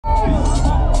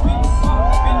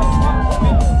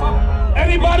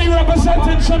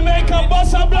representing Jamaica,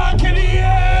 Bossa Blanc in the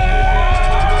air.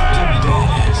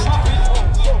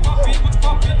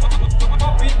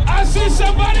 I see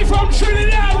somebody from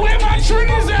Trinidad. Where my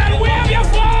Trinis at? Where have you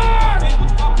fun?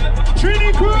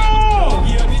 Trini crew.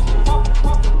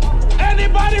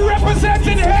 Anybody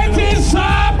representing Haiti?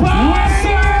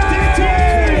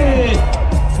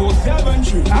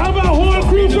 I have a whole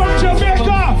crew from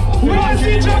Jamaica. Where's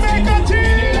the Jamaica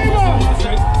team?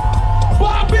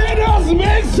 Barbados,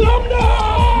 make some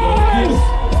noise!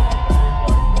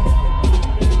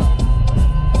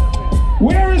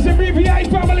 Where is the BVI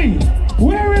family?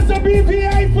 Where is the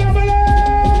BVI family?